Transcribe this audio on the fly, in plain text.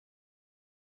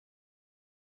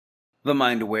The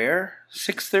Mind Aware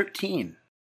 613.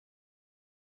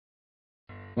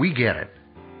 We get it.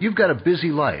 You've got a busy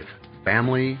life.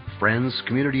 Family, friends,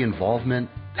 community involvement,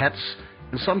 pets,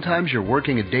 and sometimes you're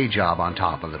working a day job on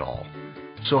top of it all.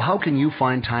 So how can you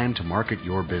find time to market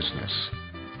your business?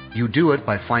 You do it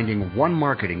by finding one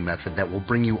marketing method that will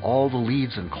bring you all the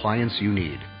leads and clients you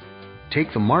need.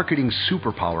 Take the Marketing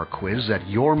Superpower quiz at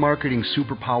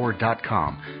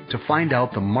yourmarketingsuperpower.com to find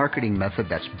out the marketing method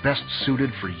that's best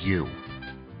suited for you.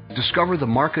 Discover the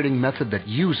marketing method that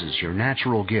uses your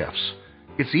natural gifts.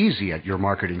 It's easy at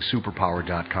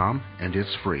yourmarketingsuperpower.com, and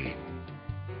it's free.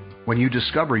 When you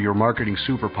discover your marketing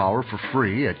superpower for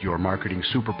free at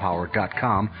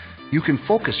yourmarketingsuperpower.com, you can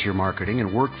focus your marketing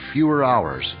and work fewer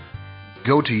hours.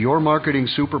 Go to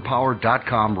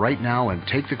yourmarketingsuperpower.com right now and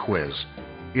take the quiz.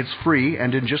 It's free,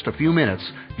 and in just a few minutes,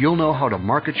 you'll know how to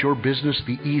market your business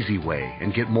the easy way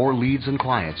and get more leads and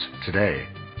clients today.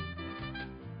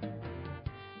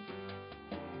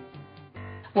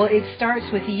 Well, it starts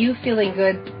with you feeling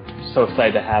good. So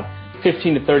excited to have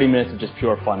 15 to 30 minutes of just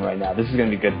pure fun right now. This is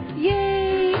going to be good.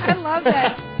 Yay! I love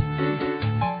that.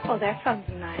 Oh, that sounds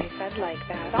nice. I'd like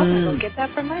that. I'll go get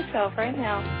that for myself right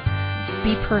now.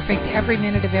 Be perfect every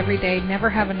minute of every day. Never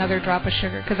have another drop of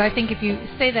sugar. Because I think if you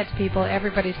say that to people,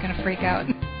 everybody's going to freak out.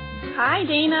 Hi,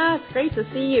 Dana. It's great to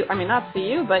see you. I mean, not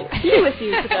see you, but be with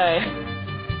you today.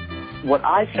 What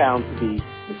I found to be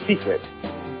the secret.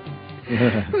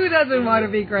 Who doesn't want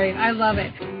to be great? I love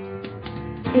it.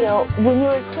 You know, when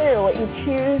you're clear, what you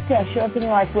choose to have show up in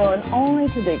your life will, and only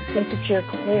to the extent that you're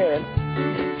clear.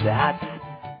 That's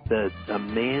the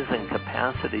amazing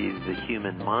capacity of the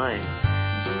human mind.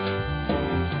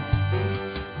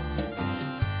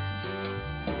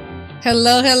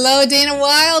 Hello, Dana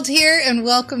Wilde here, and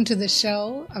welcome to the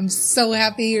show. I'm so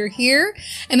happy you're here,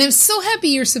 and I'm so happy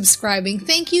you're subscribing.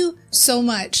 Thank you so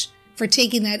much for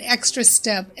taking that extra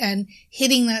step and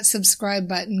hitting that subscribe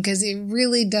button, because it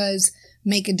really does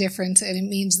make a difference, and it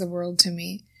means the world to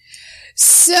me.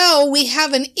 So we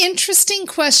have an interesting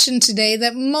question today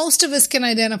that most of us can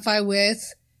identify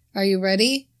with. Are you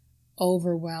ready?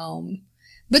 Overwhelm.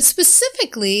 But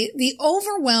specifically, the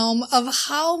overwhelm of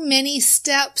how many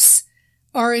steps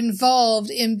are involved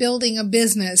in building a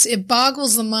business. It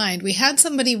boggles the mind. We had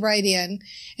somebody write in,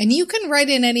 and you can write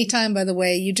in anytime, by the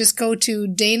way. You just go to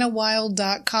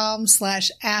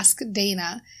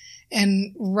danawilde.com/askdana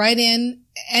and write in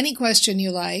any question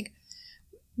you like.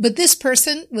 But this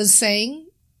person was saying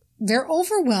they're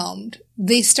overwhelmed.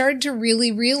 They started to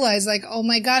really realize, like, oh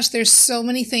my gosh, there's so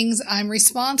many things I'm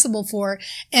responsible for.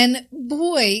 And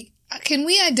boy, can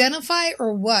we identify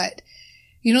or what?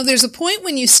 You know, there's a point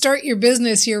when you start your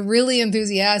business, you're really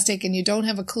enthusiastic and you don't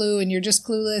have a clue and you're just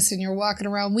clueless and you're walking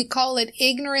around. We call it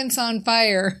ignorance on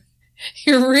fire.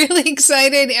 You're really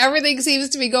excited. Everything seems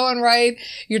to be going right.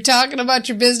 You're talking about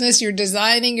your business. You're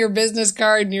designing your business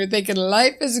card and you're thinking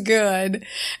life is good.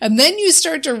 And then you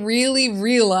start to really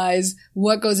realize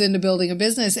what goes into building a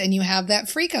business, and you have that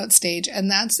freak out stage. And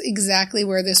that's exactly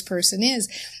where this person is.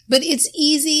 But it's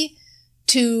easy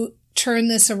to turn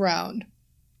this around.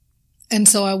 And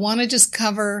so I want to just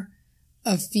cover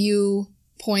a few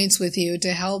points with you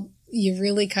to help you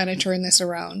really kind of turn this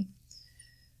around.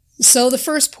 So the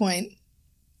first point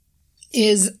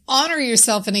is honor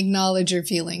yourself and acknowledge your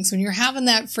feelings. When you're having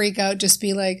that freak out, just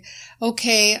be like,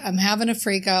 okay, I'm having a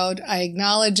freak out. I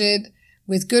acknowledge it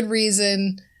with good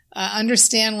reason. I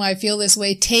understand why I feel this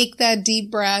way. Take that deep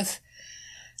breath.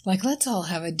 Like, let's all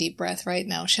have a deep breath right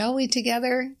now, shall we,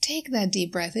 together? Take that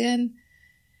deep breath in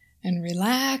and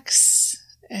relax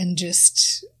and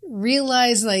just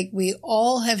realize, like, we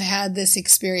all have had this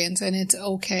experience and it's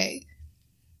okay.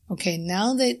 Okay,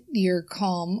 now that you're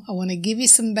calm, I want to give you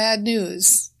some bad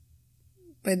news,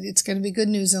 but it's going to be good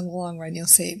news in the long run, you'll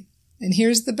see. And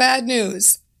here's the bad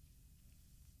news.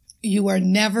 You are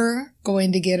never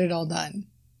going to get it all done.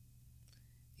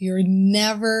 You're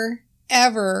never,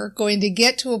 ever going to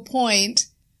get to a point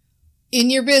in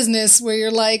your business where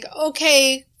you're like,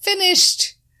 okay,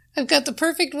 finished. I've got the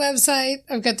perfect website.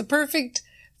 I've got the perfect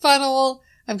funnel.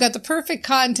 I've got the perfect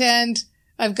content.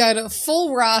 I've got a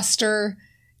full roster.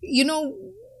 You know,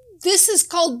 this is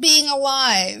called being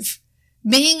alive.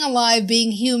 Being alive,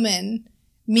 being human,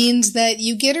 means that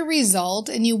you get a result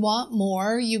and you want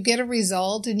more. You get a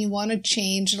result and you want to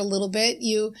change it a little bit.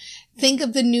 You think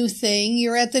of the new thing.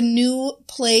 You're at the new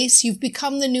place. You've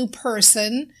become the new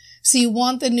person. So you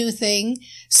want the new thing.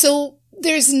 So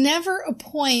there's never a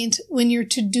point when your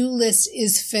to-do list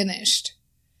is finished.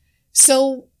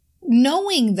 So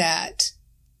knowing that,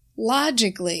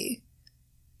 logically,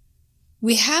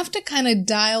 we have to kind of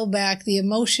dial back the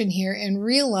emotion here and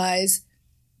realize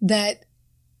that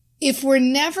if we're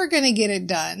never going to get it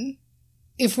done,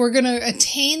 if we're going to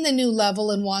attain the new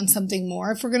level and want something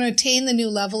more, if we're going to attain the new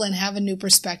level and have a new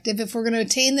perspective, if we're going to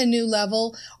attain the new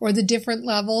level or the different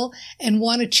level and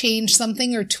want to change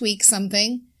something or tweak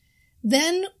something,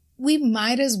 then we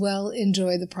might as well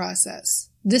enjoy the process.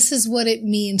 This is what it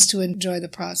means to enjoy the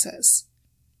process,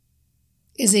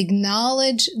 is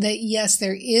acknowledge that yes,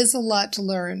 there is a lot to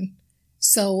learn.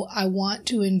 So I want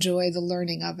to enjoy the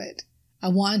learning of it. I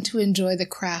want to enjoy the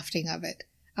crafting of it.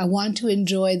 I want to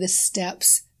enjoy the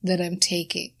steps that I'm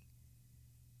taking.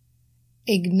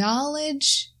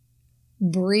 Acknowledge,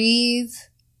 breathe,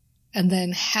 and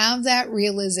then have that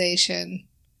realization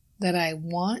that I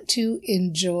want to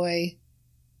enjoy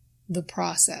the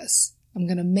process. I'm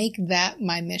going to make that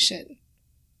my mission.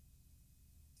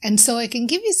 And so I can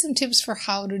give you some tips for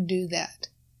how to do that.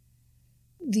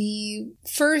 The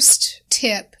first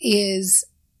tip is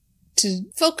to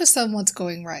focus on what's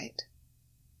going right.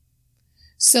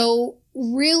 So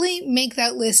really make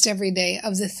that list every day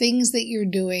of the things that you're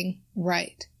doing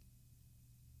right.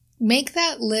 Make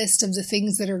that list of the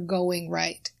things that are going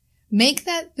right. Make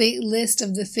that list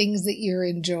of the things that you're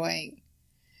enjoying.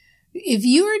 If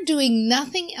you are doing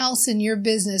nothing else in your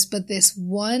business but this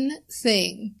one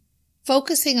thing,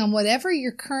 focusing on whatever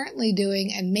you're currently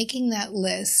doing and making that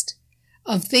list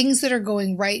of things that are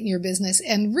going right in your business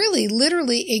and really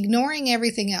literally ignoring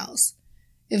everything else.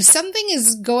 If something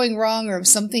is going wrong or if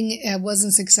something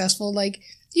wasn't successful, like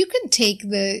you can take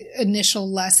the initial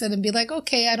lesson and be like,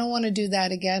 okay, I don't want to do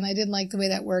that again. I didn't like the way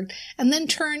that worked. And then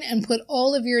turn and put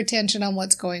all of your attention on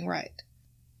what's going right.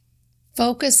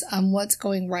 Focus on what's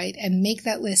going right and make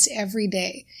that list every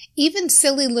day. Even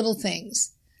silly little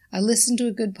things. I listened to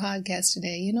a good podcast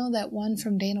today. You know that one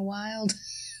from Dana Wilde?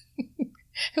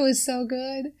 It was so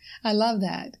good. I love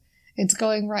that. It's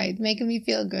going right, making me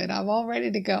feel good. I'm all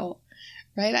ready to go.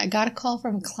 Right? I got a call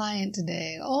from a client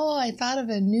today. Oh, I thought of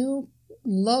a new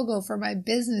logo for my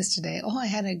business today. Oh, I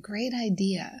had a great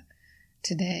idea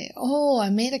today. Oh, I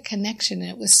made a connection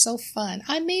and it was so fun.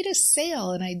 I made a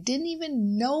sale and I didn't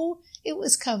even know it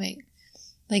was coming.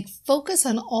 Like focus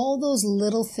on all those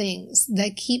little things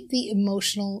that keep the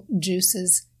emotional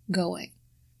juices going.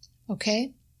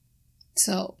 Okay?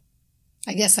 So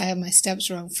I guess I have my steps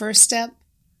wrong. First step,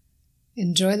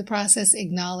 enjoy the process,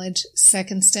 acknowledge.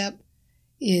 Second step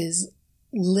is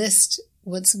list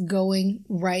what's going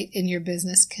right in your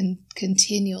business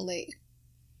continually.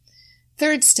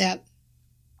 Third step,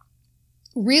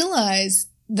 realize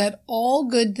that all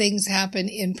good things happen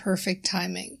in perfect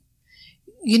timing.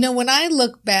 You know, when I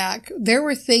look back, there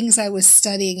were things I was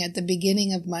studying at the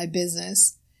beginning of my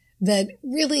business that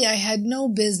really I had no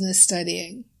business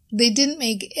studying. They didn't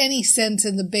make any sense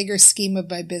in the bigger scheme of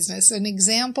my business. An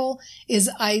example is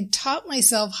I taught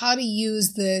myself how to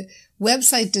use the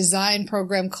website design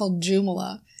program called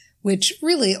Joomla, which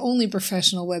really only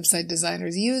professional website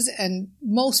designers use. And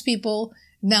most people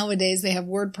nowadays, they have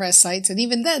WordPress sites. And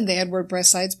even then they had WordPress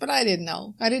sites, but I didn't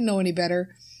know. I didn't know any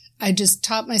better. I just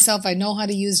taught myself. I know how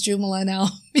to use Joomla now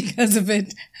because of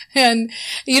it. And,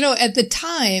 you know, at the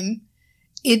time,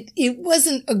 it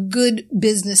wasn't a good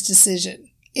business decision.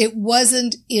 It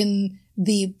wasn't in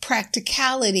the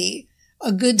practicality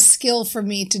a good skill for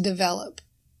me to develop.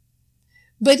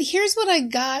 But here's what I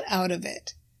got out of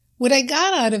it. What I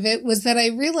got out of it was that I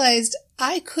realized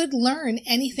I could learn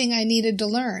anything I needed to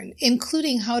learn,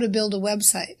 including how to build a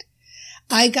website.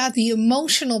 I got the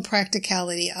emotional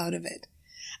practicality out of it.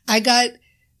 I got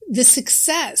the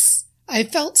success. I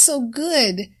felt so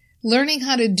good learning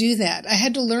how to do that. I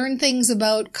had to learn things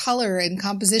about color and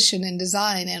composition and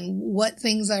design and what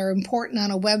things are important on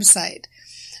a website.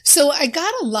 So I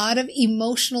got a lot of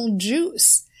emotional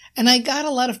juice and I got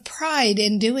a lot of pride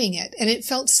in doing it, and it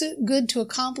felt so good to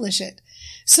accomplish it.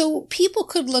 So people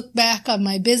could look back on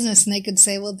my business and they could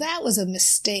say, well, that was a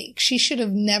mistake. She should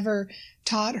have never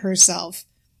taught herself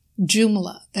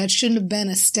Joomla. That shouldn't have been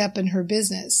a step in her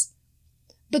business.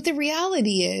 But the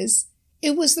reality is,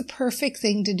 it was the perfect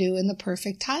thing to do in the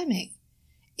perfect timing.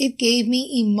 It gave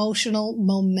me emotional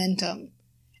momentum.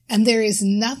 And there is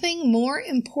nothing more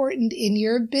important in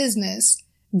your business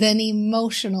than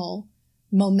emotional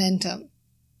momentum.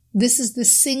 This is the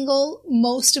single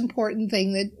most important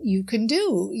thing that you can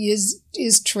do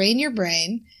is train your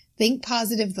brain, think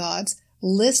positive thoughts,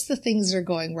 list the things that are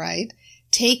going right,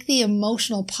 take the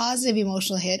positive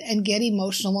emotional hit and get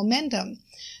emotional momentum.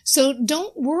 So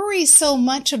don't worry so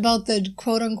much about the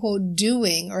quote unquote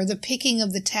doing or the picking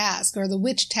of the task or the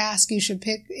which task you should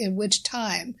pick in which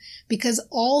time, because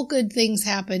all good things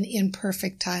happen in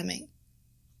perfect timing.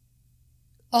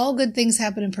 All good things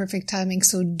happen in perfect timing.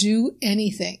 So do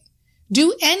anything.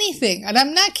 Do anything. And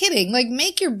I'm not kidding. Like,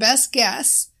 make your best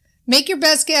guess. Make your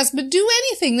best guess, but do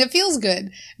anything that feels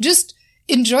good. Just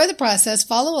enjoy the process,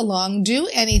 follow along, do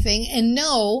anything, and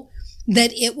know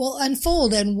that it will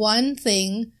unfold, and one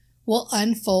thing will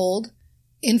unfold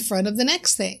in front of the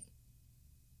next thing.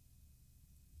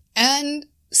 And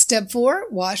step 4,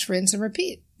 wash, rinse, and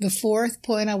repeat. The fourth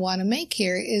point I want to make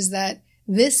here is that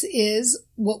this is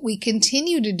what we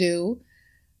continue to do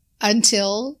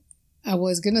until, I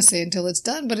was going to say until it's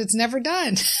done, but it's never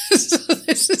done. So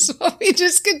this is what we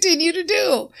just continue to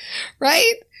do,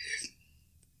 right?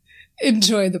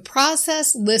 Enjoy the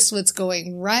process, list what's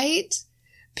going right,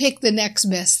 pick the next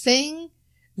best thing,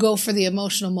 go for the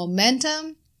emotional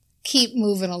momentum, keep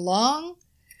moving along.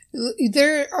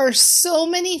 There are so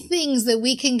many things that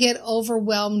we can get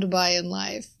overwhelmed by in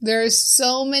life. There are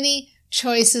so many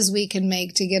choices we can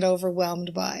make to get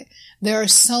overwhelmed by. There are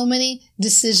so many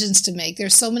decisions to make.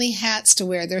 There's so many hats to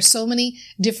wear. There's so many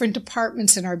different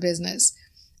departments in our business.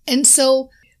 And so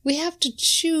we have to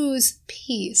choose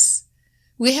peace.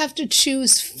 We have to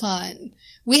choose fun.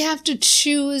 We have to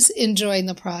choose enjoying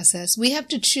the process. We have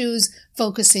to choose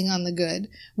focusing on the good.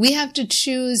 We have to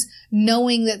choose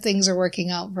knowing that things are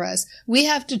working out for us. We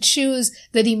have to choose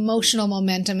that emotional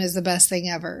momentum is the best thing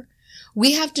ever.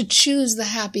 We have to choose the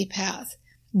happy path.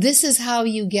 This is how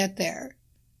you get there.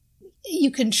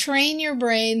 You can train your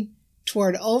brain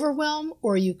toward overwhelm,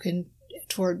 or you can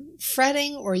toward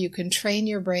fretting, or you can train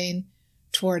your brain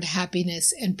toward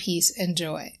happiness and peace and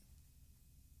joy.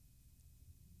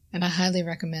 And I highly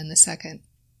recommend the second.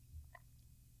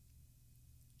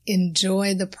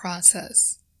 Enjoy the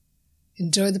process.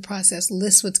 Enjoy the process.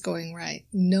 List what's going right,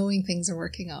 knowing things are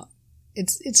working out.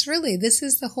 It's really, this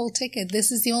is the whole ticket.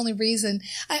 This is the only reason.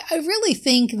 I really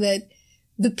think that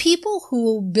the people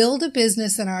who build a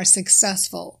business and are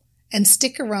successful and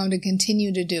stick around and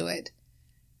continue to do it,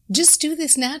 just do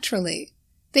this naturally.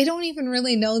 They don't even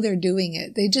really know they're doing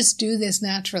it. They just do this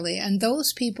naturally. And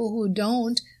those people who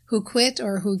don't, who quit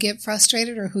or who get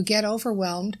frustrated or who get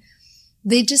overwhelmed,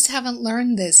 they just haven't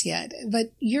learned this yet.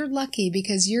 But you're lucky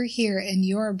because you're here and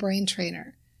you're a brain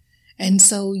trainer. And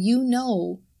so you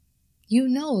know,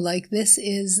 like this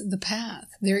is the path.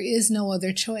 There is no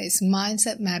other choice.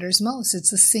 Mindset matters most.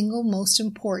 It's the single most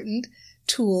important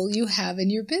tool you have in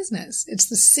your business. It's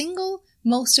the single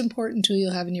most important tool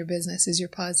you'll have in your business is your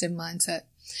positive mindset.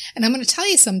 And I'm going to tell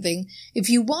you something. If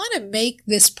you want to make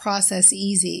this process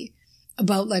easy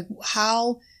about like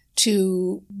how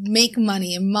to make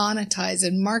money and monetize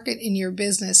and market in your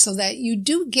business so that you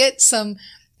do get some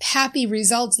happy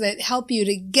results that help you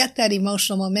to get that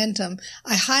emotional momentum,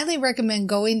 I highly recommend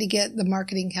going to get the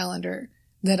marketing calendar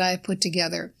that I put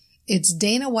together. It's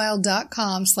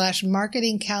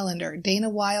danawilde.com/marketing calendar,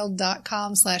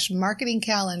 danawilde.com/marketing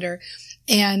calendar.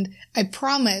 And I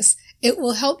promise it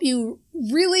will help you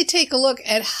really take a look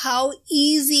at how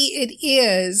easy it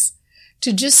is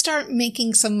to just start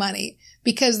making some money,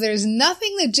 because there's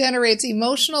nothing that generates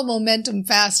emotional momentum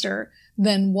faster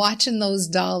than watching those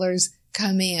dollars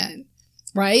come in,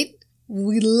 right?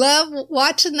 We love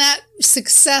watching that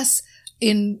success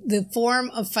in the form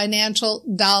of financial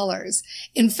dollars.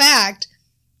 In fact,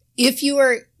 if you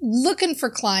are looking for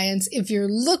clients, if you're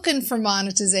looking for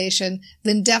monetization,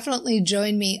 then definitely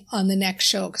join me on the next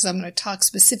show because I'm going to talk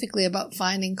specifically about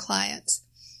finding clients.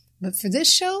 But for this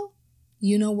show,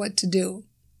 you know what to do.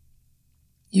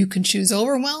 You can choose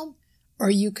overwhelm, or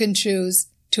you can choose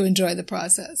to enjoy the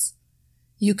process.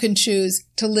 You can choose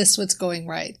to list what's going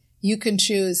right. You can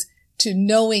choose to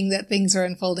knowing that things are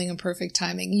unfolding in perfect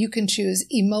timing. You can choose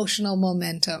emotional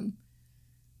momentum.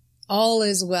 All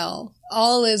is well.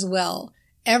 All is well.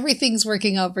 Everything's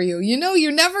working out for you. You know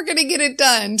you're never going to get it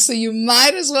done, so you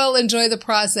might as well enjoy the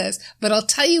process. But I'll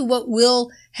tell you what will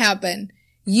happen.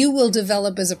 You will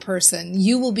develop as a person.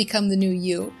 You will become the new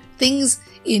you. Things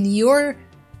in your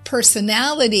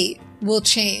personality will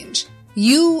change.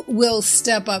 You will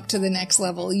step up to the next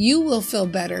level. You will feel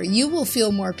better. You will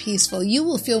feel more peaceful. You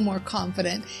will feel more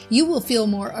confident. You will feel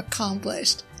more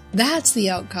accomplished. That's the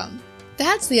outcome.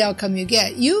 That's the outcome you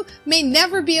get. You may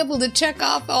never be able to check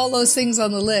off all those things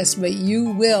on the list, but you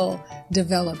will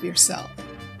develop yourself.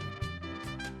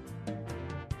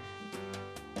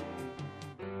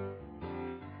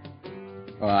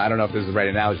 I don't know if this is the right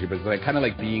analogy, but it's like kind of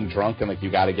like being drunk and like you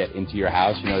got to get into your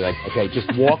house. You know, like, okay,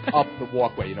 just walk up the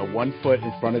walkway, you know, one foot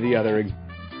in front of the other.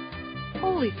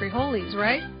 Holy free holies,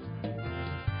 right?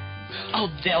 Oh,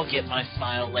 they'll get my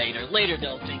smile later. Later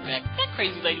they'll think back, that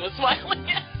crazy lady was smiling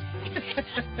at me.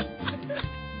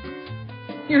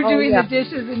 You're doing the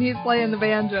dishes and he's playing the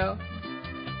banjo.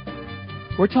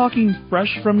 We're talking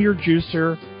fresh from your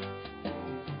juicer.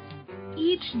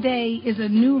 Eat each day is a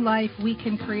new life we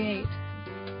can create.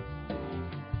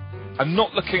 And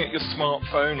not looking at your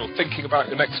smartphone or thinking about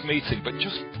your next meeting, but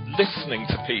just listening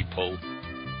to people.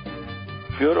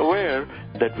 If you're aware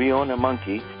that we own a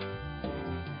monkey.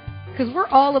 Because we're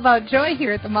all about joy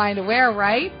here at the Mind Aware,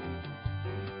 right?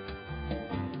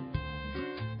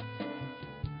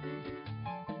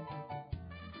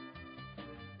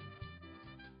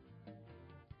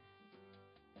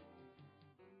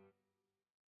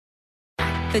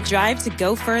 The drive to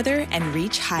go further and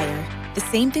reach higher. The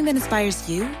same thing that inspires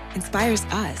you inspires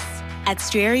us. At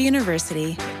Strayer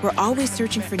University, we're always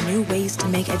searching for new ways to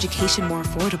make education more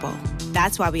affordable.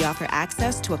 That's why we offer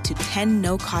access to up to 10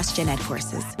 no-cost gen ed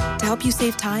courses to help you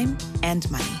save time and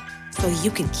money so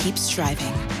you can keep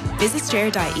striving. Visit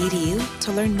strayer.edu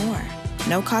to learn more.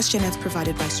 No-cost gen eds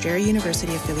provided by Strayer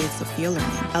University affiliates Sophia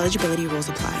Learning. Eligibility rules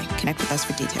apply. Connect with us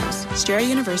for details. Strayer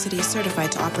University is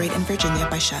certified to operate in Virginia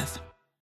by Chev.